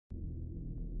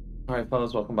Alright,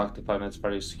 fellas, welcome back to 5 Minutes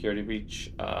Freddy's Security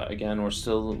Breach. Again,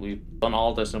 we've done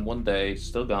all this in one day,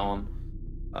 still going.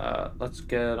 Let's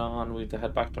get on. We have to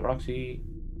head back to Roxy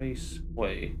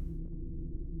Raceway.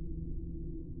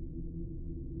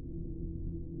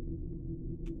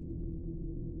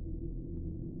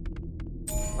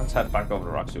 Let's head back over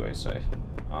to Roxy Raceway.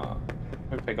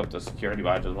 Let me pick up the security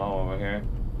badge as well over here.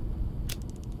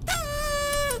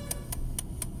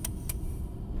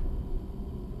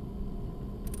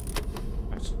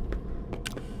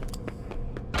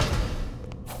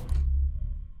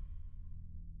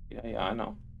 Yeah, I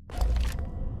know.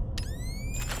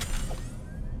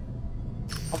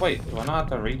 Oh wait, do I not have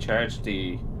to recharge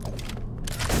the...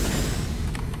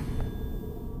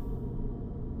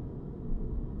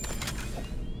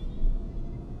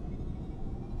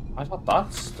 I thought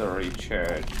that's the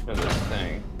recharge for this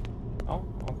thing. Oh,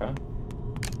 okay.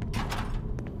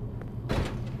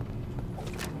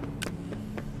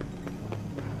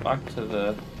 Back to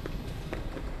the...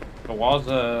 There was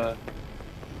a...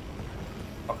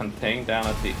 fucking thing down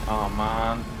at the... Oh,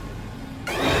 man.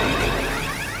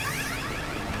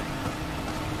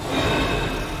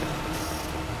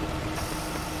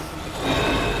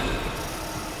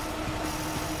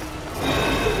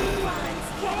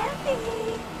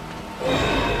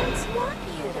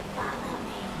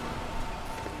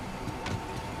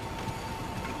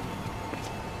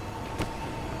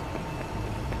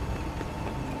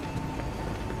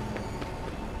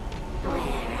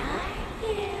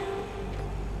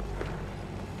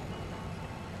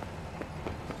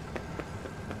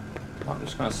 I'm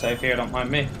just gonna save here, don't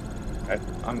mind me.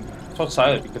 I'm so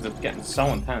excited because it's getting so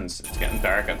intense. It's getting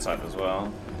dark outside as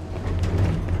well.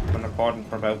 I've been recording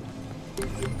for about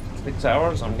 6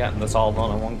 hours. I'm getting this all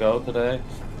done in one go today.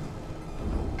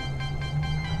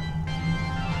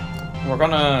 We're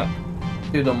gonna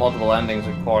do the multiple endings,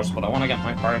 of course, but I want to get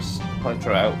my first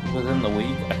playthrough out within the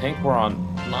week. I think we're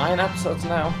on 9 episodes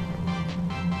now.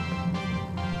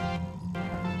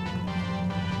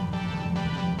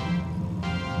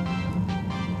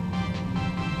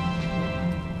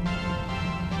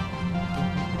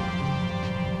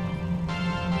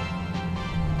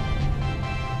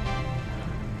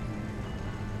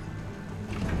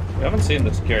 We haven't seen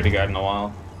the security guard in a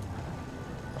while.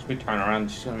 Watch me turn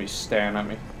around, she's gonna be staring at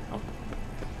me. Oh.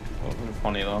 That would be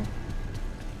funny though.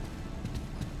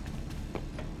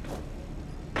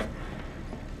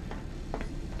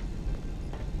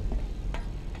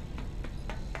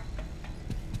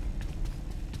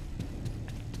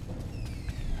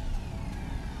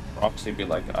 Roxy be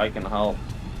like, I can help.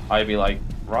 I'd be like,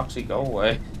 Roxy, go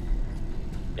away.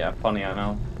 Yeah, funny, I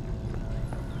know.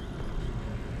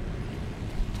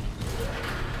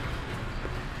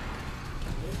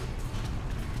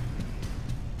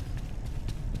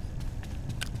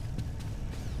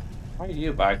 Why are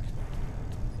you back?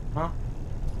 Huh?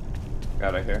 Get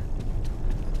out of here.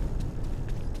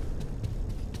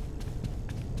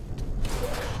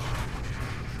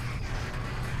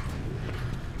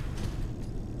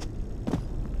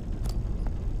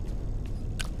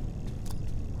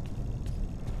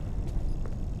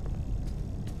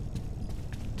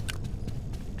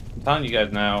 I'm telling you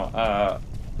guys now,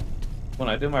 when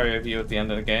I do my review at the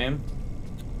end of the game,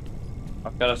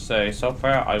 I've got to say, so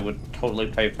far, I would totally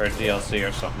pay for a DLC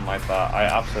or something like that. I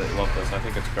absolutely love this. I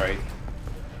think it's great.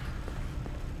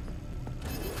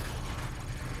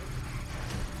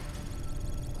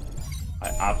 I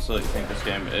absolutely think this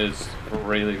game is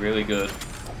really, really good.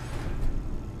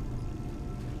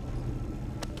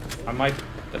 I might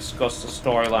discuss the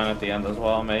storyline at the end as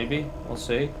well, maybe. We'll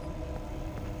see.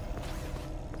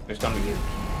 There's gonna be...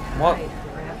 What?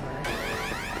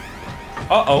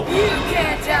 Uh-oh. You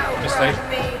can't outrun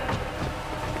me.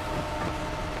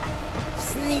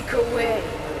 Sneak away.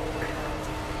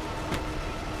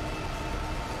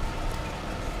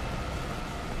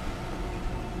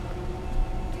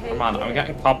 Come on, I'm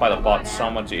getting caught by the bot so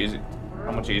much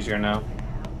easier now.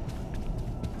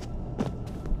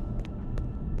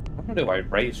 How do I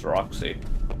raise Roxy?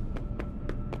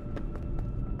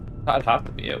 That'd have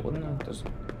to be it, wouldn't it? Just...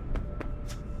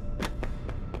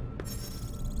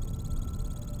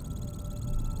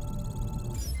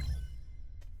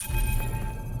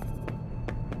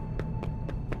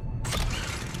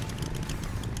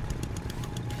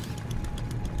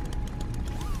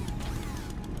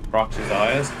 Roxy's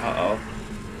eyes? Uh-oh.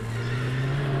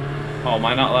 Oh, am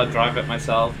I not allowed to drive it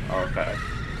myself? Okay.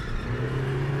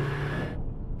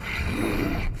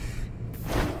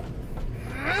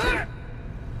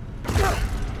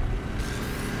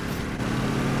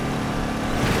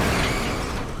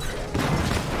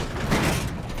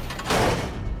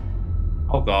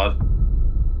 Oh god.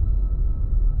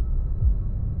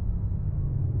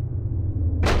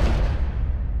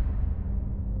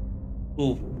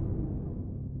 Ooh.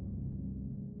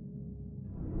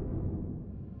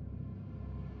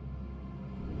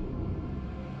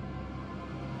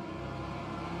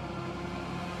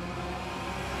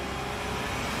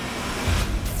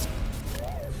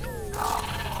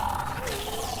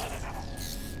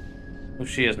 Oh,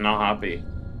 she is not happy.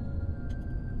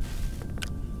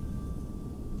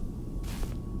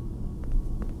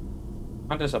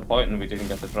 Kind of disappointing we didn't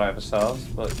get to drive ourselves,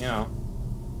 but you know.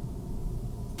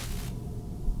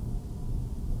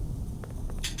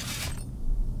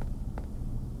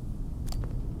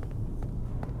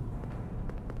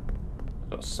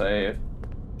 Just save.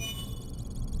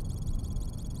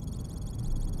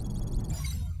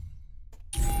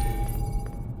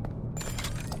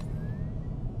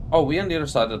 Oh, we on the other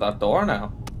side of that door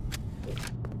now.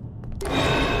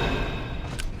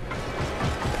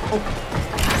 Oh.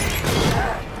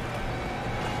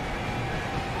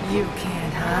 You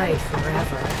can't hide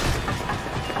forever.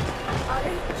 I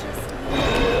just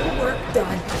need your work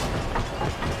done.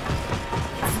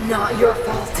 It's not your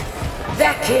fault.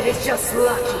 That kid is just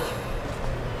lucky.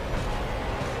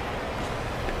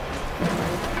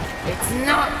 It's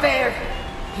not fair.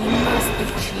 He must be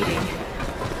cheating.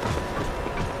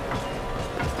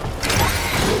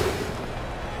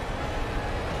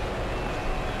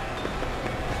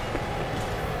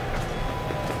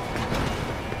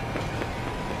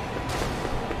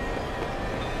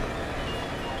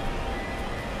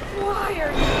 Why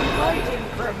are you hiding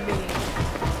from me?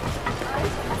 I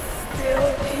can still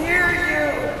hear you.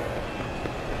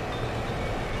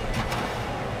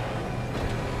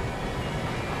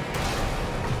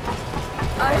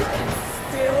 I can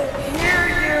still hear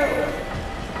you.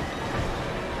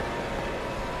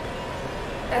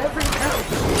 Every note.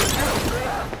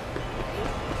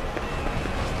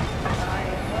 I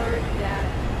heard that.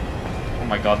 Oh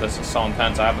my god, this is so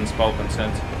intense. I haven't spoken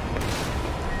since.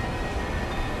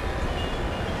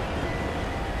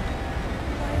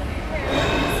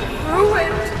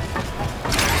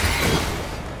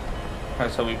 Okay,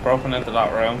 so we've broken into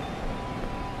that room.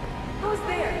 Who's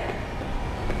there?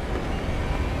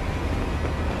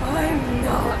 I'm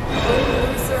not a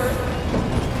loser.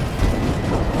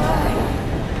 Why?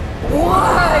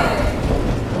 Why?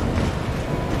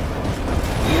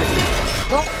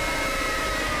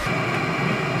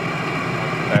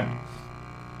 Okay.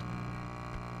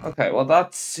 Okay, well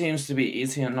that seems to be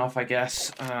easy enough, I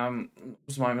guess. It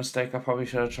was my mistake. I probably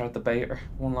should have tried the baiter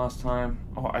one last time.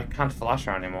 Oh, I can't flash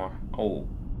her anymore. Oh,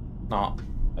 not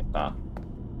like that.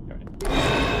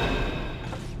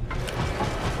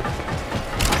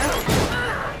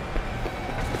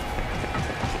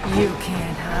 You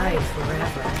can't hide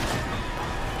forever.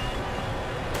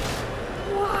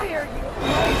 Why are you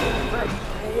hiding from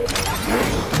me?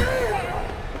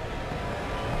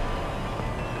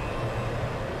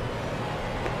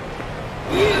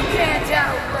 You can't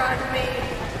outrun me!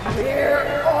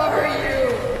 Where are you?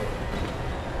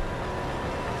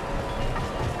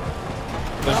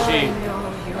 Does she? I know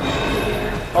you're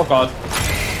here. Oh god.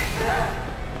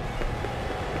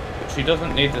 She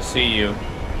doesn't need to see you.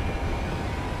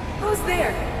 Who's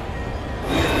there?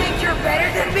 You think you're better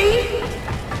than me?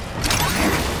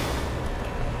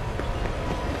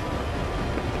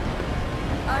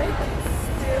 I can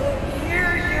still hear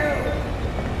you.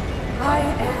 I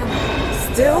am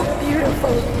still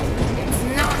beautiful. It's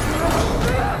not wrong.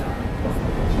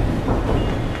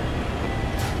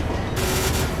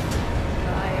 I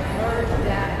heard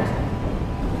that.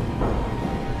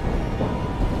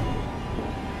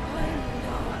 I'm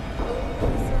not a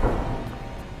loser.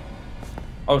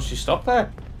 Oh, she's stuck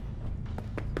there?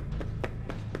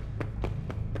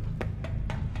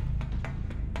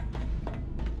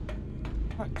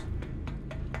 What?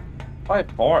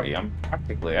 5:40, I'm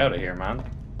practically out of here, man.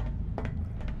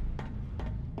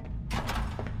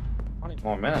 20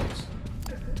 more minutes.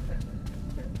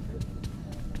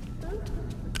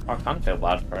 Oh, I kind of feel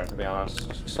bad for her, to be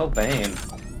honest. She's so vain.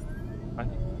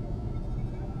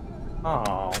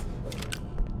 Oh.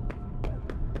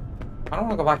 I don't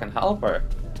want to go back and help her.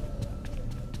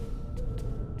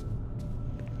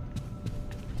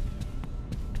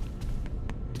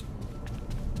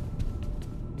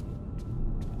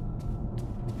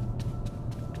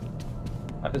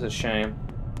 That is a shame.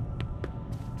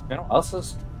 You know what else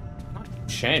is not a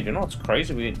shame? You know what's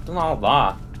crazy? We've done all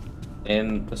that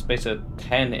in the space of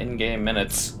 10 in-game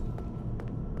minutes.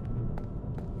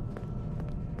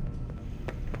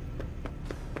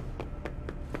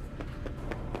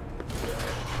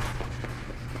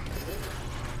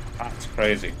 That's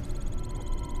crazy.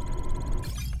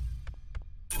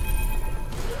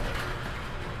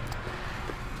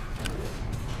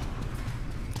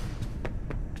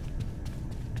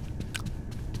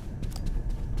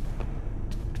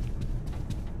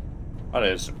 That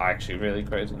is actually really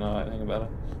crazy now that I think about it.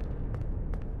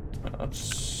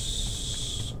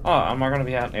 Oh, am I gonna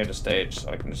be out near the stage so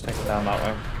I can just take it down that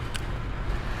way?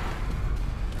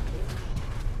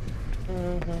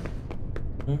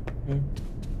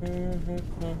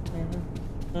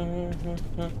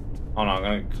 Oh no, I'm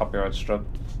gonna copyright strike.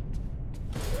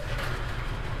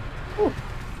 Whew.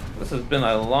 This has been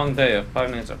a long day of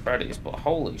 5 Nights at Freddy's, but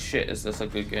holy shit, is this a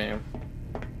good game.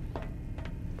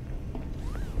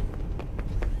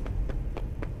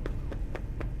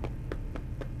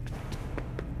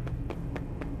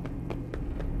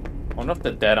 I wonder if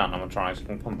the dead animatronics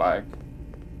can come back.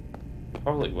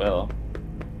 Probably will.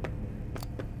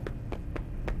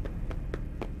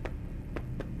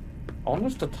 I wonder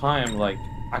if the time, like,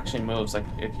 actually moves, like,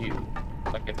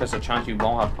 if there's a chance you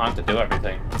won't have time to do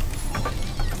everything.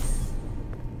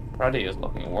 Freddy is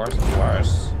looking worse and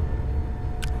worse.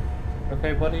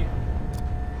 Okay, buddy?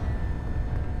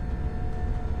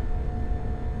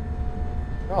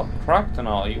 You're all cracked and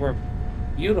all. You were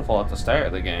beautiful at the start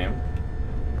of the game.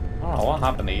 I don't know what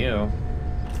happened to you.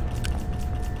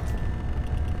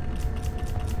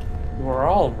 You were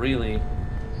all really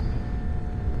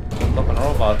good looking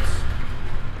robots.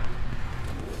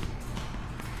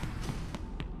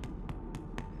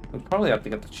 We'd probably have to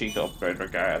get the Chica upgrade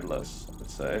regardless, I would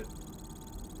say.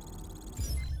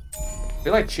 I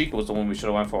feel like Chica was the one we should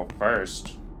have went for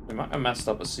first. We might have messed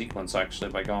up a sequence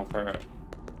actually by going for it.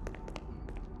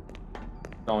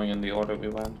 Going in the order we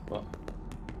went, but...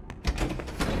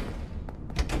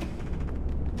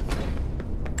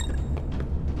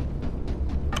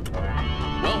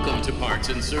 Welcome to Parts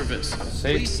and Service.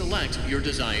 Please select your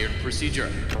desired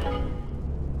procedure.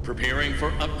 Preparing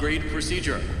for upgrade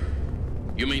procedure.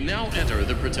 You may now enter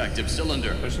the protective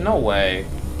cylinder. There's no way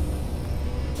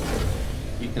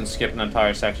you can skip an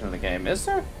entire section of the game, is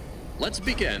there? Let's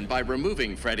begin by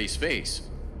removing Freddy's face.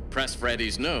 Press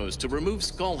Freddy's nose to remove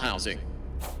skull housing.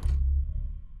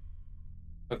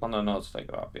 Click on the nose to take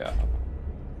it off, yeah.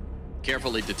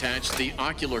 Carefully detach the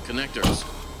ocular connectors.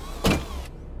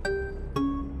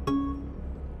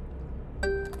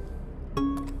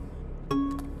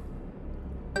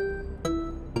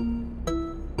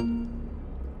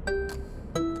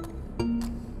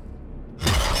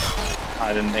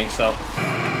 I didn't think so.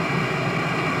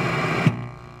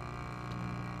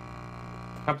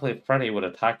 I can't believe Freddy would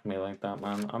attack me like that,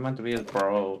 man. I'm meant to be his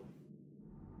bro.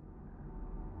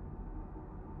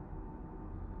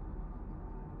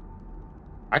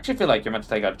 I actually feel like you're meant to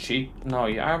take out Chica. No,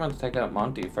 you are meant to take out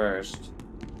Monty first.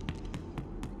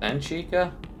 Then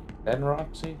Chica. Then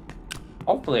Roxy.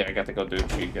 Hopefully I get to go do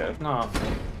Chica. If not,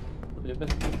 it'll be a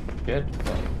bit good,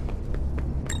 but...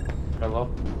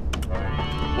 Hello.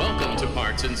 Welcome to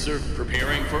Parts and Service.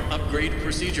 Preparing for upgrade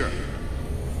procedure.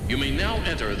 You may now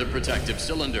enter the protective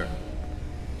cylinder.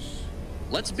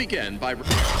 Let's begin by...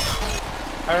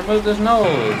 I removed his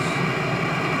nose!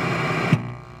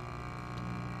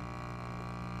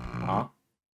 Huh?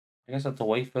 I guess I have to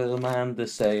wait for the man to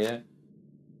say it.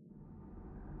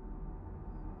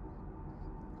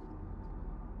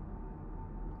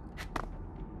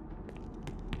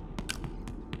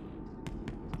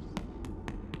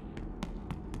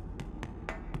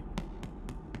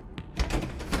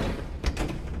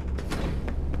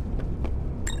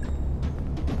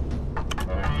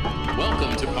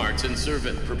 And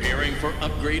Servant preparing for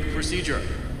upgrade procedure.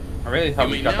 I really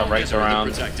thought we got the right around.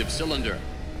 The protective cylinder.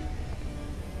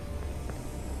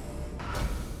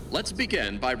 Let's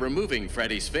begin by removing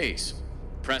Freddy's face.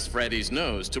 Press Freddy's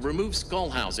nose to remove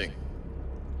skull housing.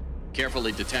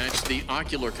 Carefully detach the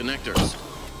ocular connectors.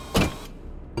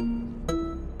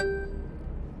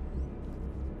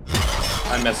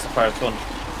 I missed the first one.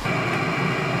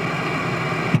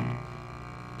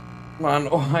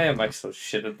 Man, why am I so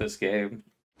shit at this game?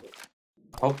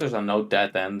 I hope there's a no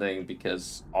death ending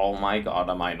because, oh my god,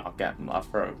 am I not getting that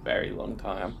for a very long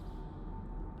time.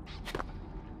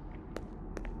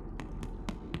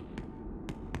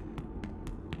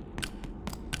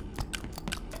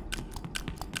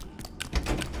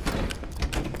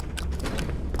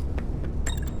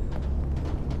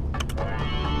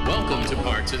 Welcome to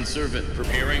Parts and Service.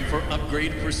 Preparing for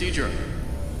upgrade procedure.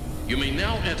 You may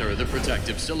now enter the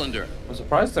protective cylinder. I'm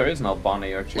surprised there is no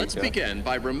Bonnie or Chica. Let's begin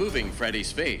by removing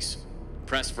Freddy's face.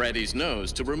 Press Freddy's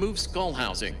nose to remove skull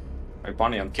housing. Right,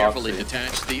 Bonnie and Carefully Foxy.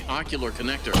 detach the ocular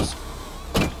connectors.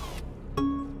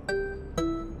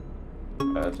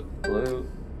 Red, blue,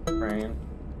 green,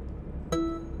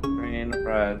 green,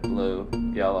 red, blue,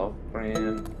 yellow,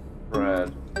 green,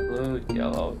 red, blue,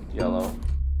 yellow, yellow.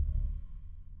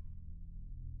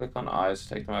 Click on eyes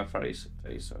to take them out Freddy's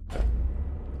face. Okay.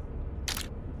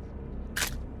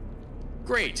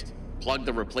 Great. Plug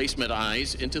the replacement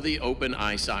eyes into the open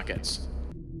eye sockets.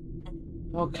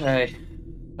 Okay.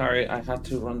 Sorry, I had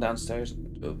to run downstairs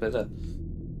and do a bit of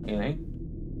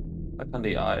cleaning. Click on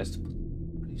the eyes.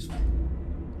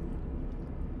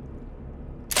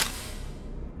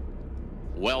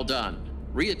 Well done.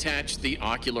 Reattach the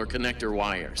ocular connector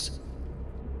wires.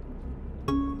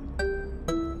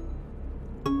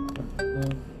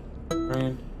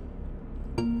 Green,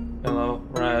 yellow,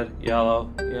 red, yellow,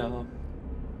 yellow.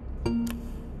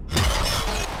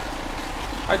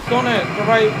 I've done it! The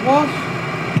right what?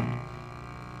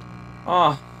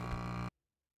 Ah.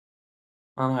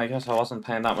 Oh, I guess I wasn't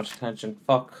paying that much attention.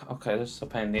 Fuck. Okay, this is a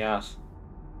pain in the ass.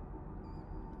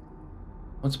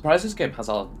 I'm surprised this game has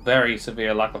a very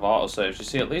severe lack of autosaves. You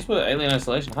see, at least with Alien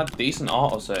Isolation, it had decent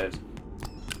autosaves.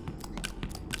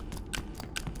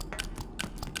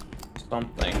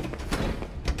 Something.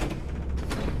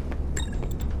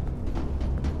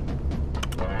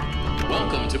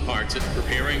 Welcome to Parts and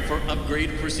preparing for upgrade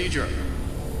procedure.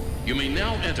 You may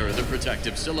now enter the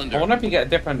protective cylinder. I wonder if you get a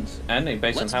different ending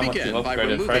based on how much you've upgraded Freddy.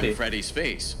 Let's begin by removing Freddy's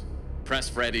face. Press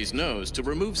Freddy's nose to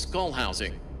remove skull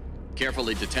housing.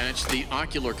 Carefully detach the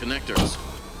ocular connectors.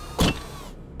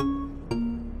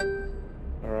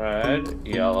 Red,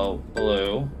 yellow,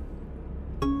 blue.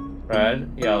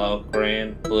 Red, yellow,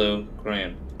 green, blue,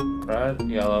 green. Red,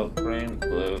 yellow, green,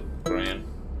 blue, green.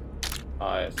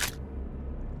 Eyes.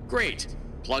 Great.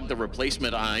 Plug the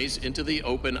replacement eyes into the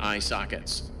open eye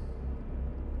sockets.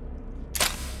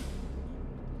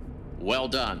 Well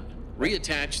done.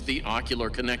 Reattach the ocular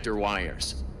connector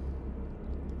wires.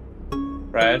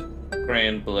 Red,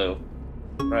 green, blue.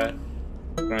 Red,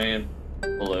 green,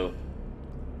 blue.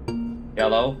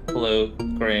 Yellow, blue,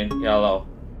 green, yellow.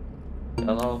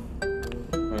 Yellow, blue,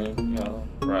 green, yellow,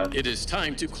 red. It is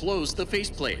time to close the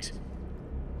faceplate.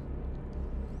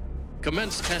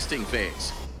 Commence testing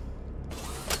phase.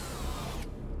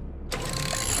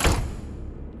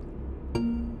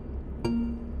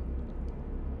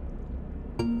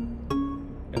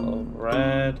 Yellow,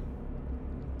 red.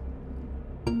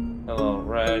 Yellow,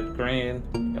 red, green.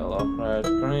 Yellow, red,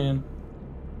 green.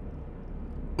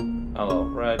 Yellow,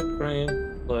 red, green,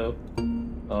 blue.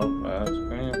 Yellow, red,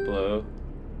 green, blue.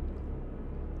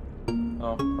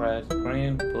 Yellow, red,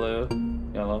 green, blue.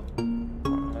 Yellow,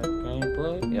 red, green,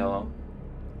 blue, yellow.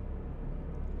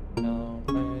 Yellow,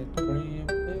 red, green,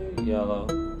 blue, yellow.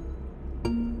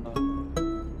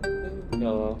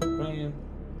 Yellow, green.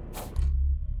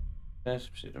 Finish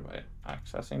procedure by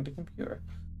accessing the computer.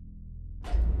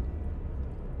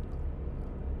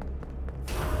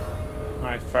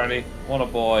 Alright, Freddy, what a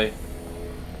boy.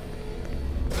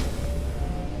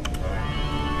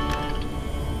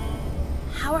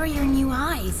 How are your new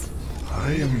eyes?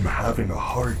 I am having a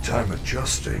hard time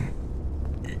adjusting.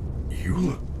 You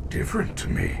look different to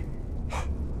me.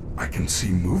 I can see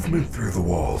movement through the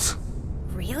walls.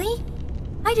 Really?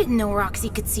 I didn't know Roxy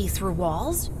could see through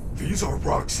walls. These are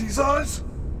Roxy's eyes?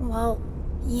 Well,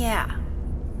 yeah.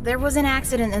 There was an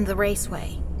accident in the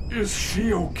raceway. Is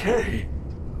she okay?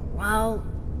 Well,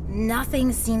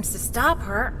 nothing seems to stop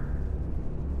her.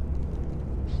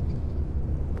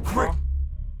 Great.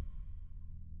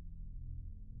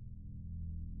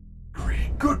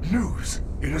 Good news.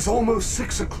 It is almost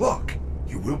 6 o'clock.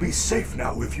 You will be safe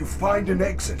now if you find an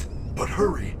exit. But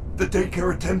hurry, the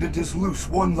daycare attendant is loose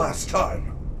one last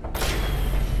time.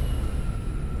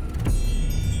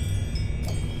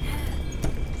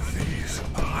 These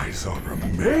eyes are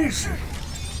amazing.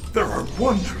 There are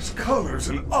wondrous colors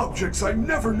and objects I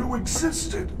never knew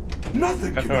existed.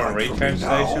 Nothing can hide from me recharge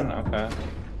now. station? Okay.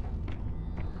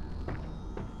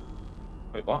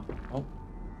 Wait, what? Oh.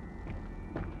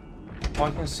 Oh,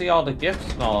 I can see all the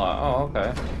gifts and all that. Oh,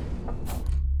 okay.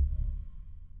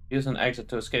 Use an exit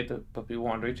to escape, but be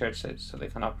warned, recharge states so they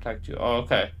cannot protect you. Oh,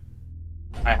 okay.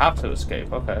 I have to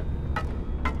escape. Okay.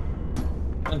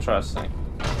 Interesting.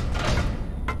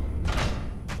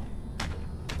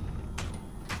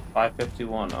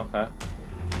 551. Okay.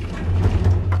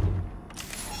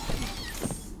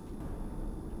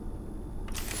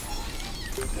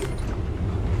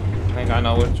 I think I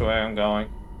know which way I'm going.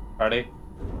 Ready?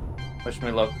 Wish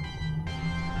me luck.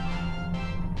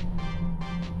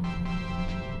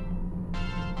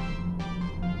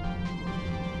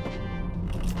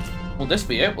 Will this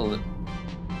be it? Will it?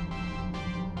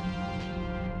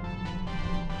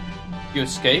 You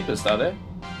escape? Is that it?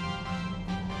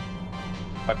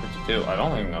 552. I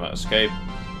don't think I'm gonna escape.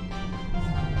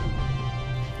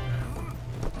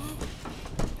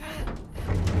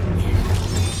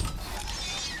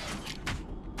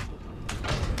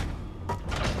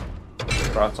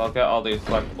 Right, I'll get all these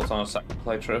collectibles on a second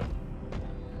playthrough.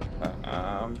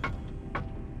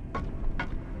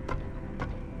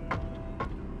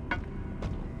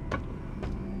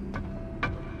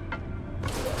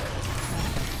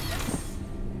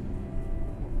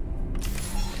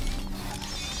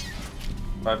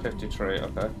 $553,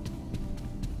 okay.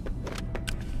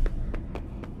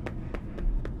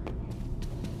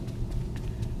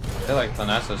 I feel like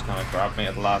Vanessa's gonna grab me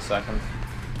at the last second.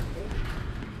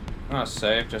 I'm gonna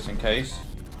save just in case.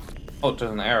 Oh,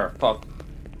 there's an error. Fuck.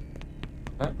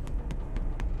 Okay.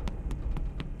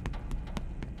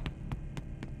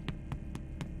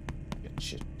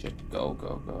 Shit. Go.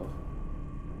 Go.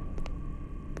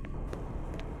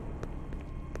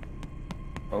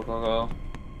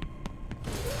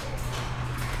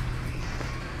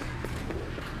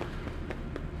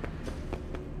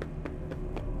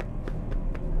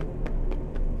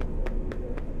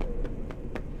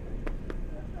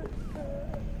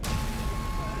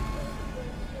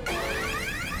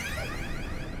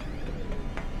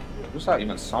 Who's that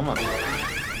even summoned?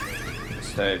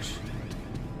 Stage.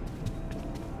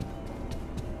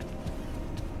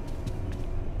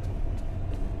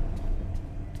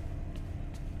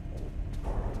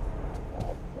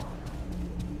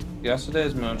 Yes, it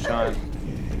is moonshine.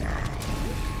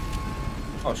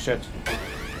 Oh shit.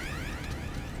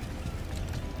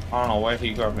 I don't know where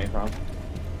he grabbed me from.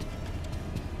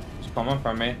 He's coming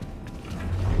for me.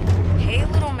 Hey,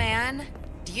 little man.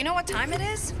 Do you know what time it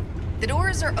is? The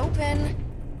doors are open.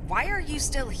 Why are you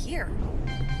still here?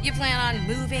 You plan on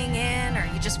moving in, or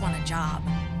you just want a job?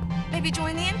 Maybe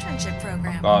join the internship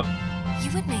program. Oh, God. You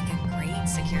would make a great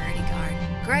security guard.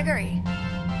 Gregory,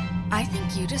 I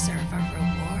think you deserve a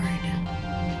reward.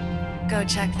 Go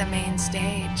check the main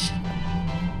stage.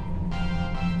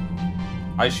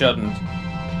 I shouldn't.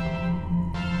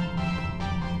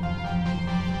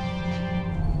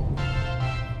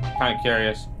 Kinda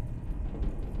curious.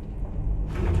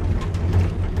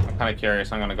 I'm kinda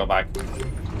curious. I'm gonna go back.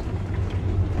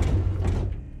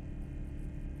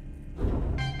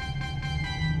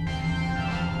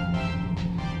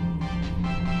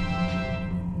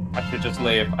 I should just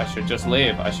leave. I should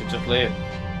just leave.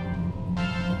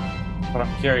 But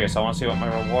I'm curious. I want to see what my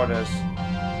reward is.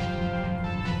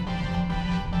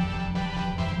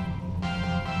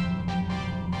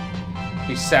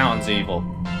 He sounds evil.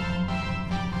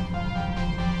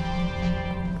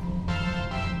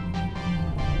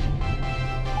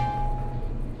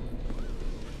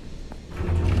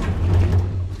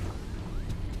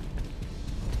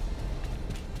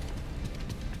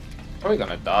 Probably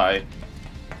gonna die.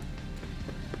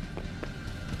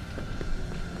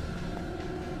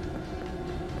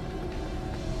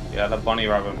 Yeah, the bunny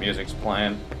rabbit music's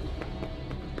playing.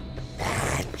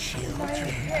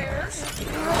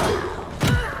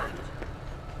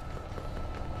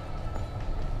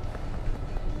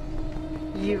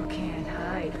 You can't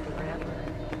hide forever.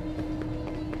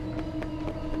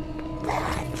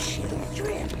 The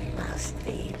children must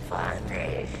be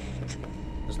punished.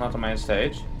 It's not the main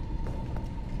stage.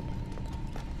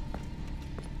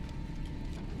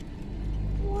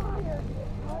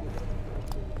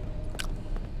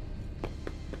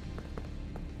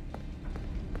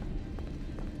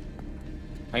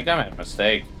 I think I made a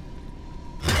mistake.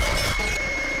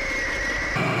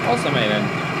 Also made it.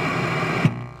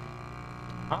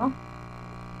 Huh?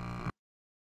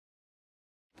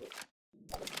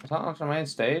 Is that not the main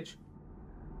stage?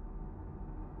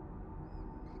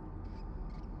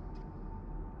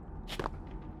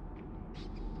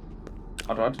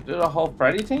 Oh, do I have to do the whole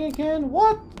Freddy thing again?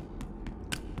 What?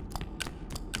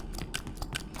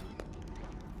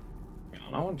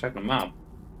 I want to check the map.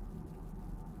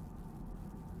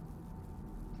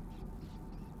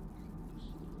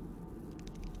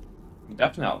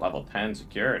 Definitely at level 10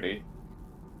 security.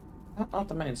 Not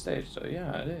the main stage, so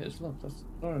yeah, it is. Look, that's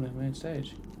literally the main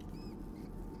stage.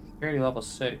 Security level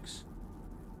 6.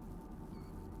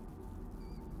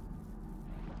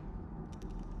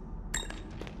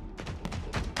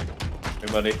 Hey,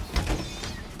 buddy.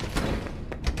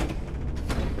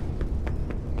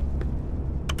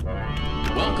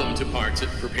 Welcome to parts at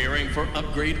preparing for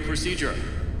upgrade procedure.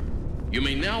 You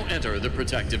may now enter the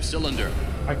protective cylinder.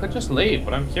 I could just leave,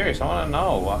 but I'm curious. I want to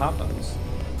know what happens.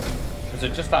 Is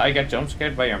it just that I get jump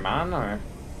scared by your man, or?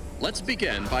 Let's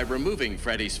begin by removing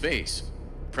Freddy's face.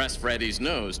 Press Freddy's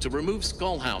nose to remove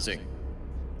skull housing.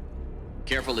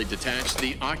 Carefully detach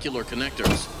the ocular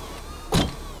connectors.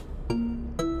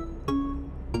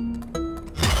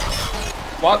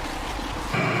 What?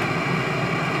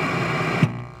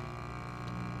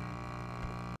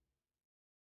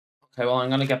 Okay, well, I'm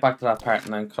gonna get back to that part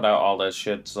and then cut out all this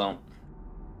shit, so.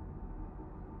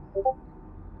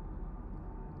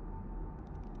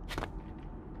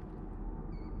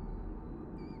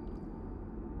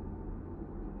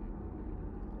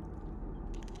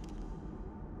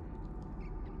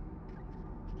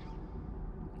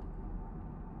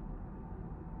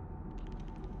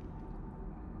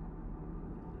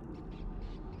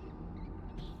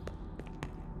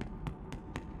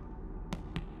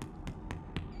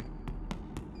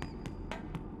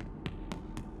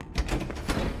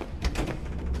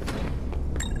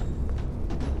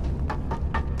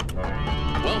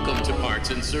 Welcome to Parts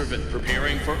and Service.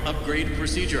 Preparing for upgrade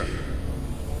procedure.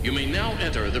 You may now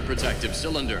enter the protective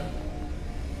cylinder.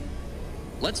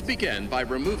 Let's begin by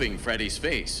removing Freddy's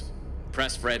face.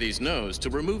 Press Freddy's nose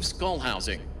to remove skull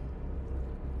housing.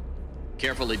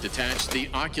 Carefully detach the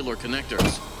ocular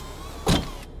connectors.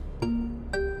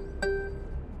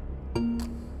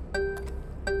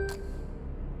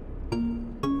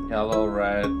 Yellow,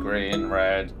 red, green,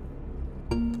 red.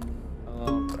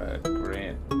 Yellow, red,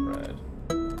 green, red.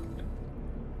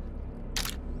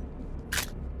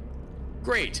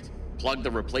 Great. Plug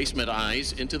the replacement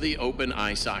eyes into the open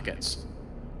eye sockets.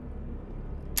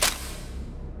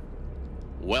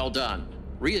 Well done.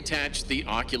 Reattach the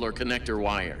ocular connector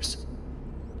wires.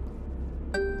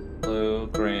 Blue,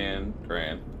 green,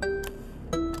 green.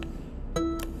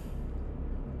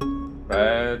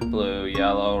 Red, blue,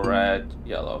 yellow, red,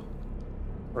 yellow.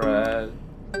 Red,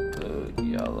 blue,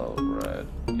 yellow, red,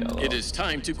 yellow. It is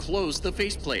time to close the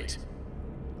faceplate.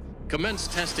 Commence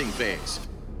testing phase.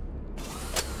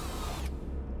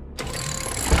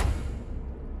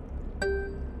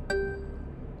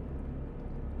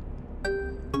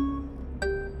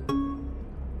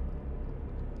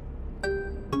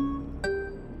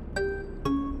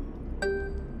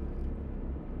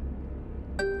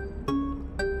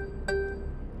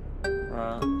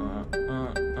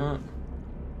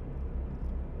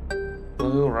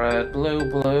 Blue, red, blue,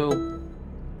 blue.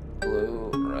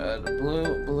 Blue, red,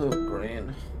 blue, blue,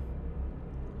 green.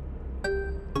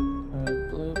 Red,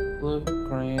 blue, blue,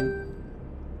 green.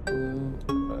 Blue,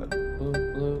 red,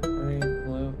 blue, blue, green,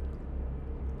 blue.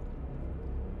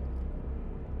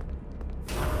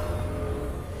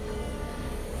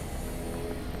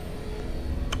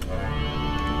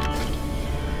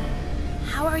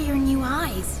 How are your new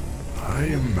eyes? I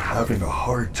am having a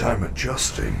hard time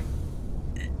adjusting.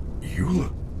 You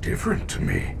look different to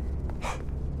me.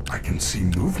 I can see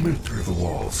movement through the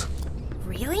walls.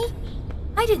 Really?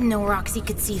 I didn't know Roxy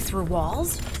could see through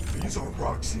walls. These are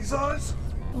Roxy's eyes?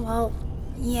 Well,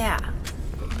 yeah.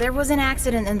 There was an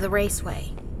accident in the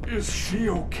raceway. Is she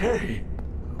okay?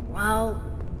 Well,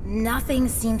 nothing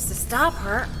seems to stop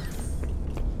her.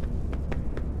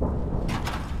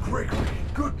 Gregory,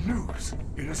 good news.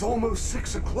 It is almost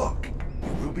 6 o'clock.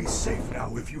 You will be safe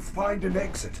now if you find an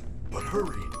exit. But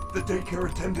hurry, the daycare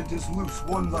attendant is loose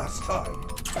one last time.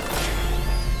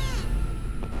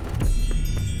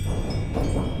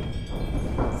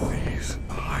 These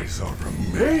eyes are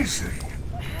amazing.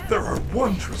 There are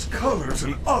wondrous colors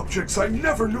and objects I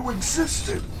never knew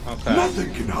existed. Okay.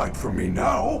 Nothing can hide from me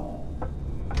now.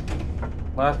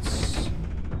 Let's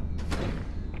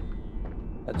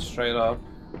head straight up.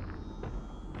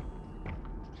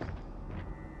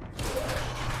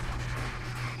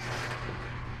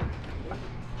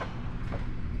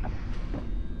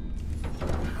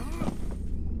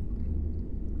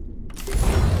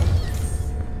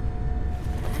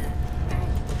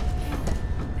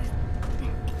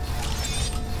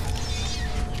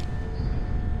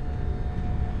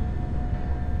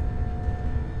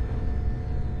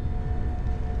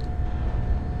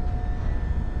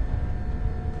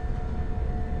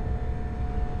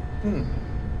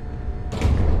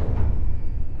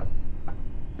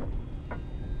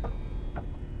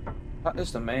 That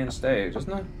is the main stage,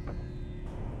 isn't it?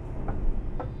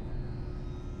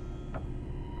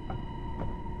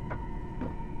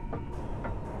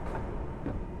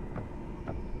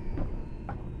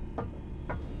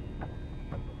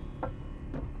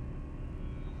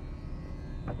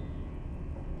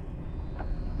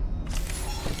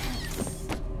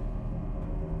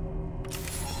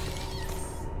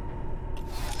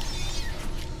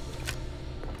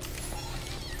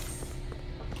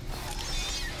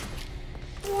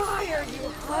 Why are you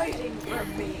hiding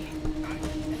from me?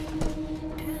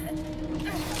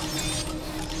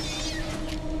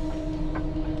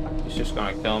 He's just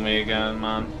gonna kill me again,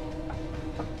 man.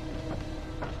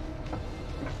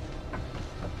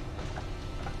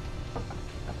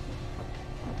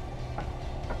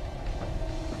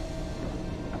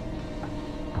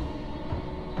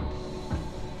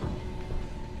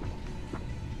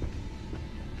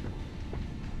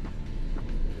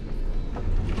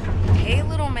 Hey,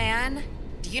 little man.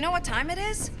 Do you know what time it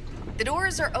is? The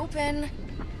doors are open.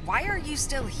 Why are you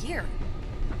still here?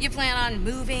 You plan on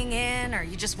moving in, or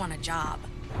you just want a job?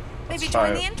 Maybe Let's join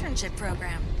try the it. internship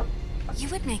program. You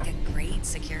would make a great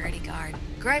security guard.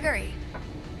 Gregory,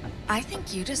 I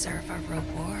think you deserve a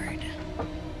reward.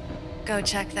 Go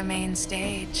check the main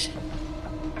stage.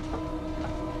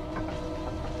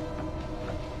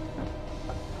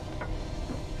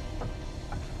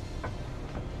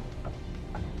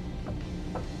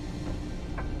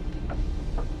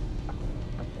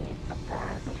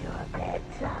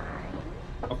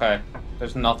 Okay.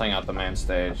 There's nothing at the main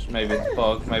stage. Maybe it's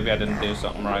bugged, maybe I didn't do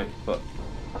something right, but...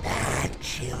 The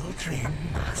children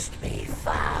must be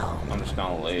found. I'm just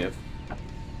gonna leave.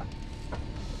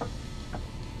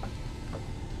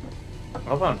 I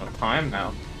hope I don't have time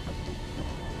now.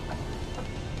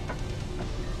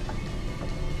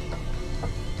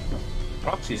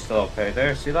 Roxy's still okay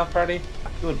there. See that, Freddy?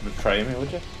 You wouldn't betray me,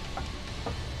 would you?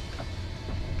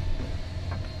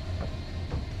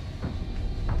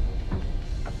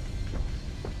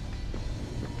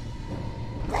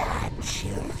 The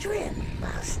children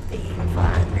must be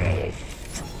punished.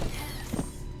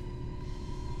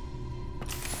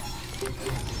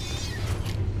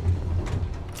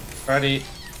 Freddy.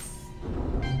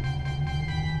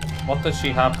 What does she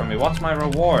have for me? What's my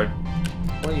reward?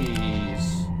 Please.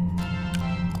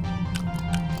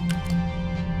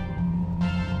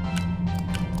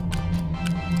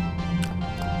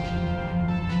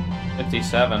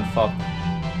 $57, fuck.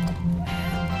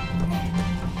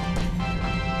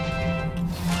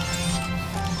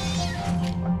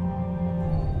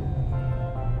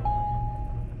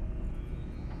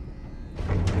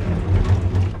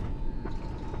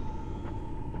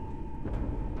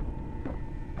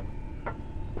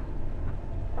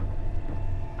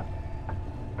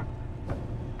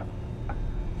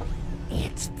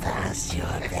 It's past your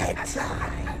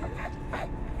bedtime.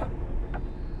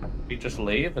 We just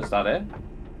leave? Is that it?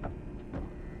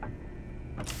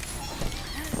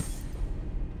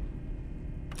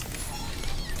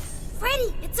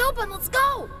 Freddy, it's open, let's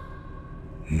go!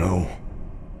 No,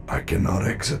 I cannot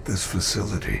exit this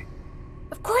facility.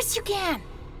 Of course you can!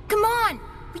 Come on!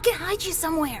 We can hide you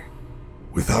somewhere!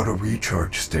 Without a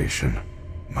recharge station,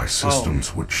 my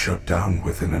systems would shut down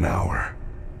within an hour.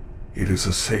 It is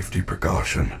a safety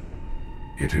precaution.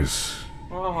 It is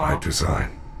my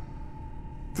design.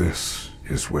 This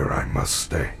is where I must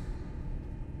stay.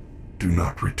 Do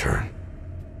not return.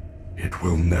 It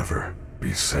will never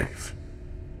be safe.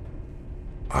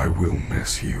 I will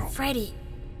miss you. Freddy,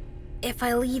 if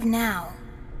I leave now,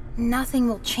 nothing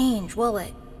will change, will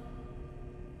it?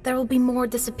 There will be more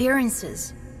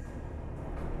disappearances.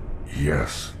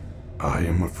 Yes, I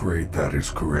am afraid that is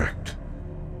correct.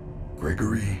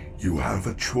 Gregory, you have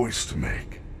a choice to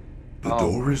make. The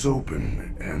door is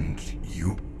open, and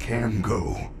you can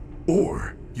go.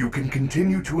 Or you can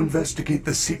continue to investigate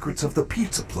the secrets of the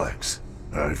Pizzaplex.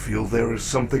 I feel there is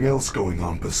something else going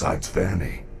on besides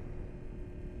Vanny.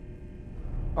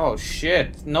 Oh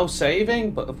shit, no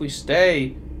saving? But if we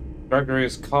stay, Gregory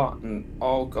is caught and...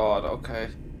 Oh god, okay.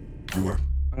 You are...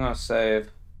 I'm gonna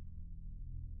save.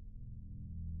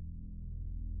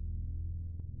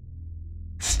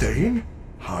 Staying?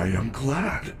 I am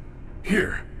glad.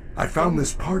 Here, I found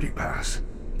this party pass.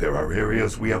 There are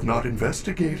areas we have not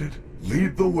investigated.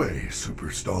 Lead the way,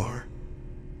 superstar.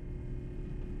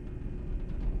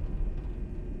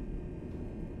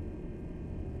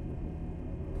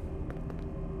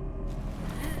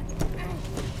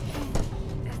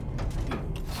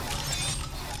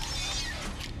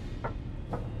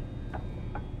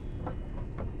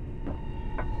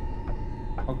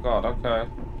 Oh god, okay.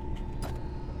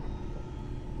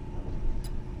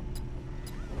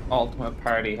 Ultimate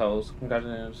party host.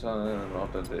 Congratulations on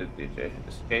the DJ.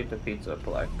 Escape the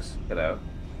Pizzaplex. Get out.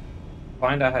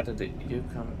 Find out how to do. You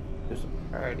can use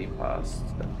a party pass.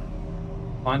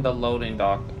 Find the loading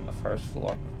dock on the first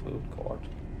floor food court.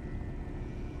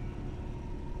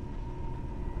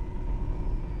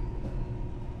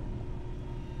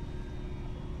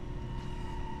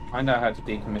 Find out how to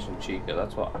decommission Chica.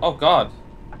 That's what. Oh god!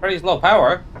 Freddy's low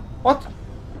power. What?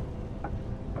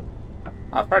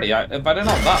 Ah, Freddy, if I didn't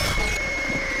know that.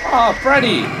 Ah,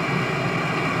 Freddy!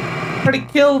 Freddy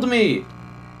killed me!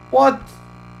 What?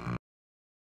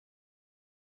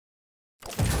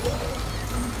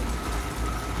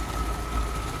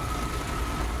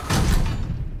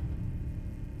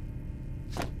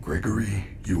 Gregory,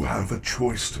 you have a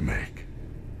choice to make.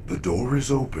 The door is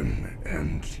open,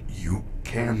 and you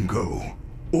can go.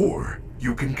 Or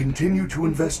you can continue to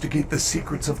investigate the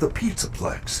secrets of the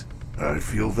Pizzaplex. I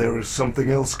feel there is something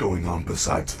else going on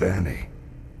besides Vanny.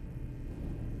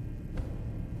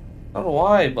 I don't know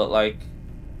why, but like...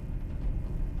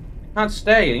 I can't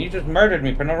stay, and you just murdered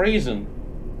me for no reason.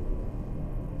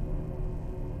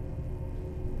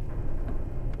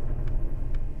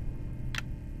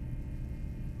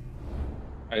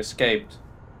 I escaped.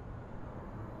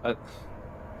 I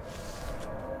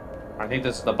think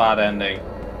this is the bad ending.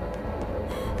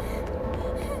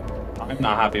 I'm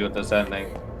not happy with this ending.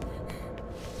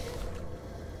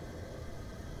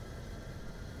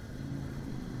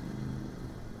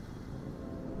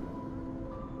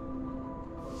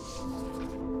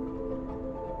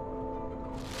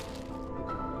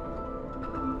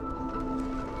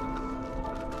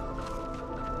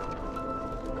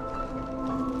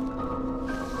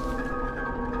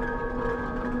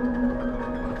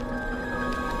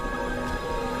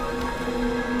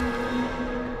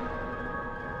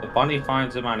 but Bonnie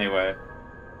finds him anyway.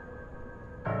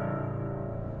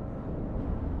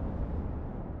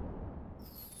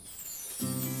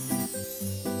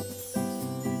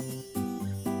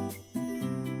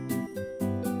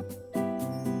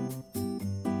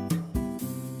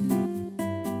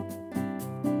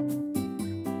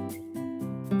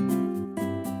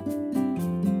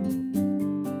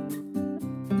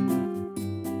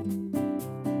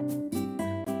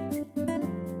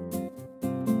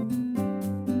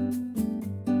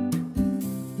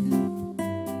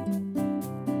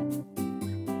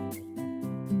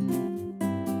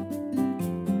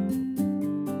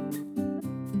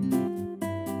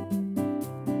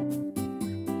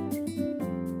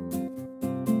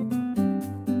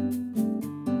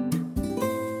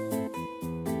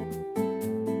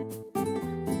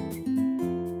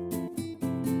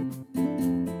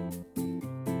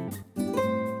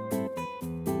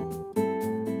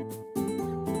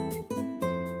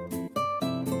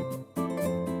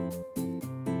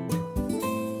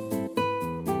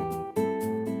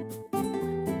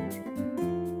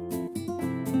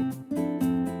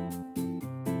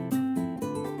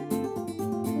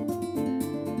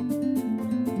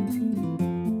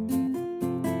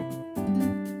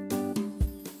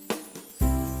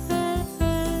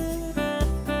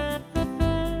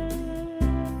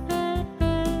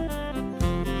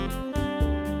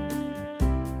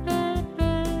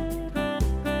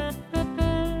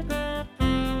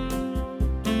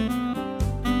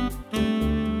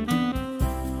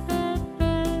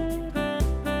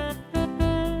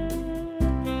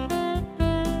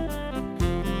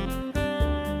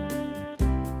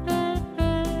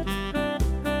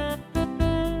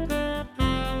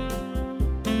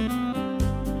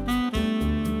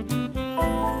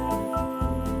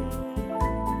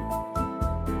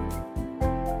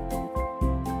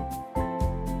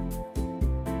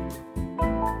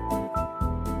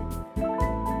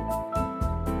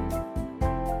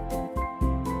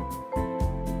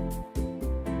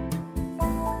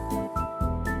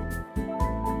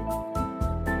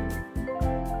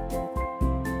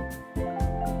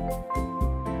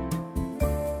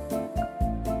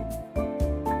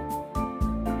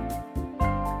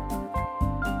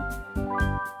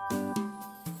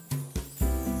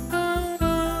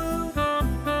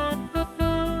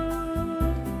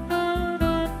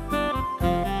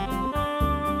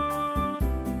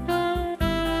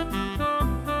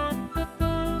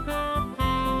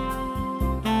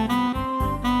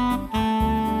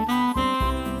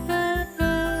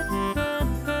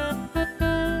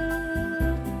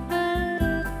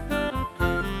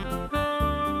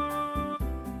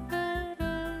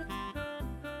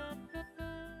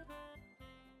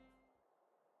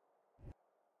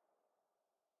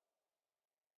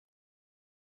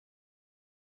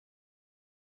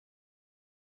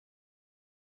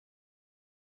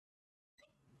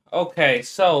 Okay,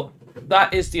 so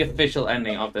that is the official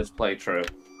ending of this playthrough.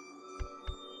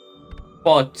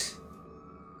 But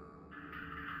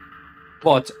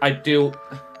I do...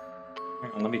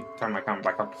 Hang on, let me turn my camera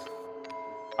back on.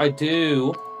 I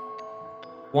do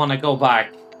want to go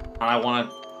back and I want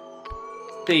to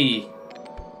see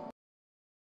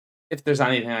if there's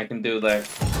anything I can do there.